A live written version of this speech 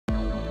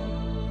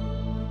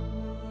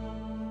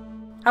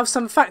Have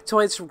some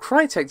factoids from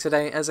Crytek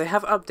today, as they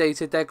have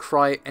updated their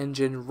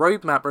CryEngine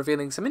roadmap,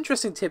 revealing some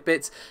interesting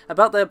tidbits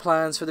about their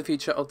plans for the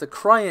future of the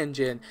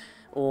CryEngine,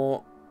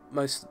 or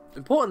most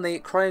importantly,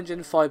 CryEngine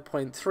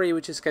 5.3,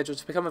 which is scheduled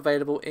to become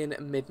available in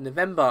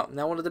mid-November.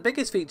 Now, one of the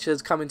biggest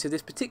features coming to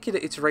this particular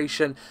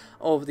iteration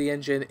of the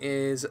engine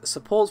is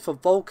support for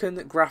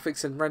Vulkan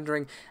graphics and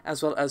rendering,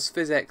 as well as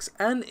PhysX,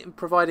 and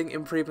providing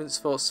improvements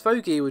for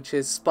SVOGI, which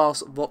is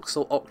Sparse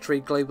Voxel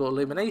Octree Global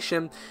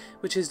Illumination,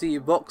 which is the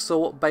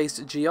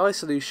voxel-based GI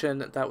solution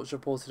that was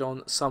reported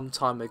on some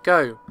time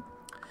ago.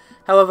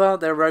 However,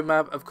 their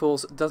roadmap, of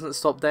course, doesn't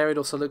stop there. It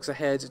also looks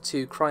ahead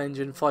to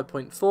CryEngine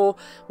 5.4,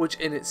 which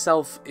in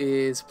itself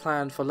is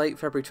planned for late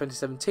February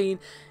 2017,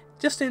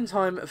 just in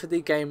time for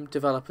the Game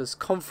Developers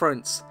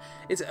Conference.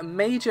 Its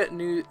major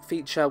new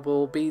feature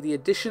will be the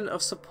addition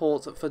of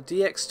support for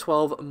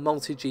DX12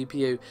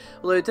 multi-GPU,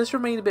 although it does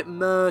remain a bit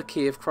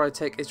murky if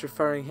Crytek is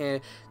referring here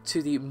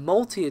to the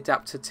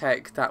multi-adapter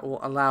tech that will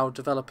allow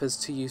developers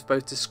to use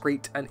both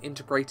discrete and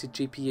integrated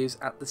GPUs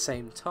at the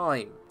same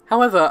time.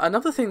 However,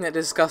 another thing that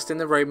is discussed in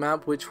the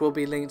roadmap, which will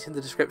be linked in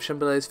the description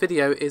below this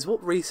video, is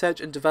what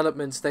research and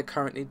developments they're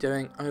currently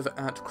doing over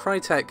at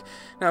Crytek.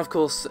 Now, of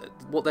course,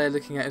 what they're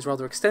looking at is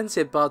rather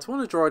extensive, but I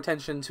want to draw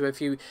attention to a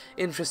few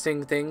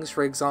interesting things.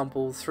 For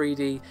example,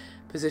 3D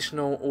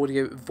positional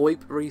audio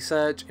VoIP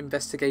research,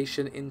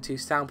 investigation into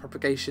sound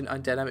propagation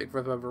and dynamic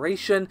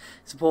reverberation,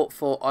 support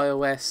for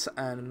iOS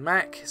and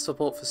Mac,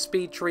 support for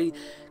SpeedTree,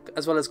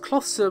 as well as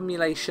cloth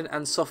simulation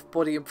and soft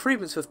body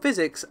improvements for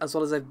physics, as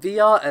well as a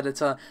VR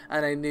editor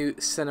and a new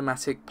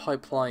cinematic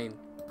pipeline.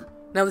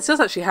 Now, this does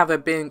actually have a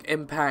big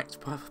impact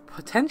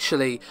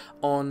potentially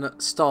on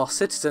Star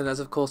Citizen, as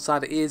of course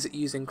that is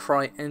using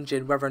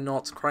CryEngine. Whether or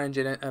not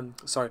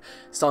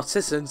Star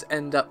Citizens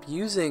end up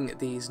using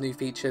these new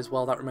features,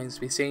 well, that remains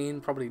to be seen.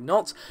 Probably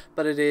not,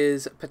 but it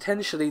is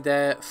potentially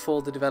there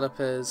for the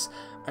developers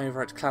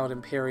over at Cloud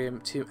Imperium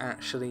to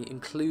actually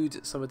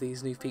include some of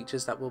these new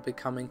features that will be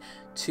coming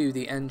to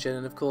the engine.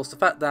 And of course, the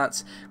fact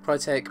that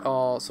Crytek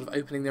are sort of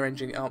opening their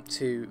engine up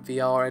to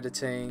VR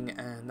editing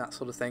and that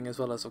sort of thing, as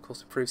well as of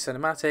course improved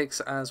cinematics,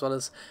 as well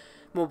as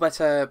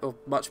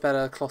much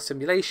better cloth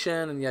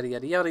simulation and yada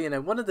yada yada. You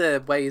know, one of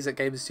the ways that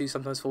games do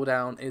sometimes fall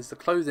down is the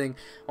clothing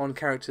on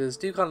characters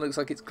do kind of looks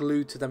like it's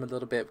glued to them a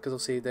little bit, because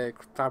obviously the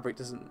fabric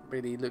doesn't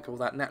really look all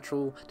that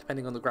natural,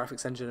 depending on the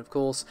graphics engine, of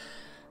course.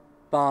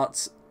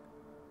 But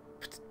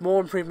more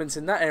improvements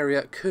in that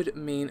area could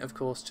mean, of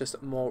course,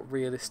 just more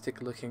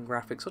realistic looking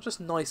graphics, or just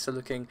nicer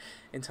looking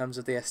in terms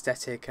of the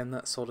aesthetic and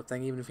that sort of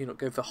thing. Even if you're not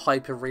going for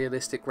hyper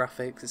realistic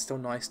graphics, it's still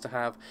nice to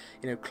have,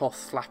 you know,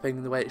 cloth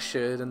flapping the way it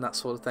should and that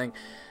sort of thing.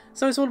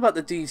 So it's all about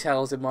the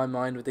details in my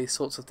mind with these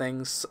sorts of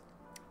things.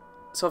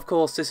 So of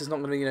course this is not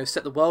going to, you know,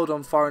 set the world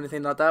on fire or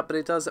anything like that, but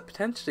it does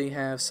potentially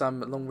have some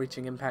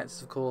long-reaching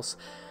impacts. Of course,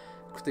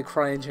 the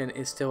CryEngine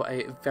is still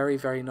a very,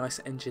 very nice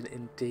engine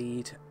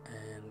indeed,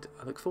 and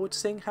I look forward to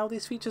seeing how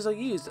these features are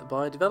used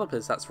by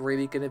developers. That's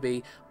really going to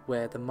be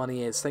where the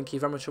money is. Thank you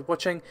very much for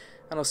watching,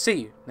 and I'll see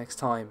you next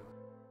time.